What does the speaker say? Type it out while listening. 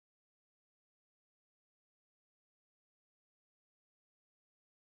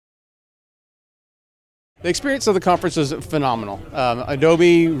The experience of the conference was phenomenal.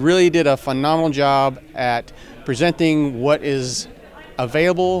 Adobe really did a phenomenal job at presenting what is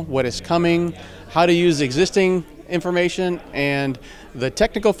available, what is coming, how to use existing information, and the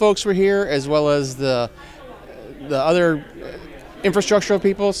technical folks were here as well as the other infrastructural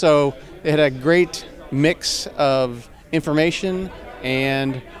people. So they had a great mix of information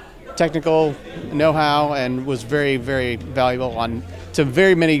and technical know-how, and was very, very valuable to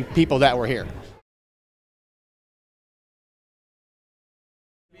very many people that were here.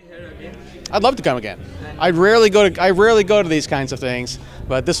 I'd love to come again. I rarely go to these kinds of things,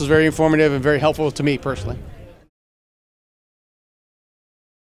 but this was very informative and very helpful to me personally.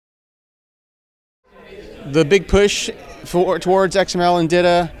 The big push towards XML and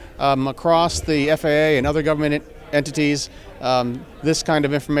DITA across the FAA and other government entities, this kind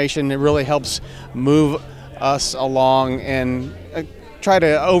of information, it really helps move us along and try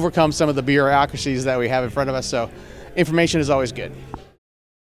to overcome some of the bureaucracies that we have in front of us. So information is always good.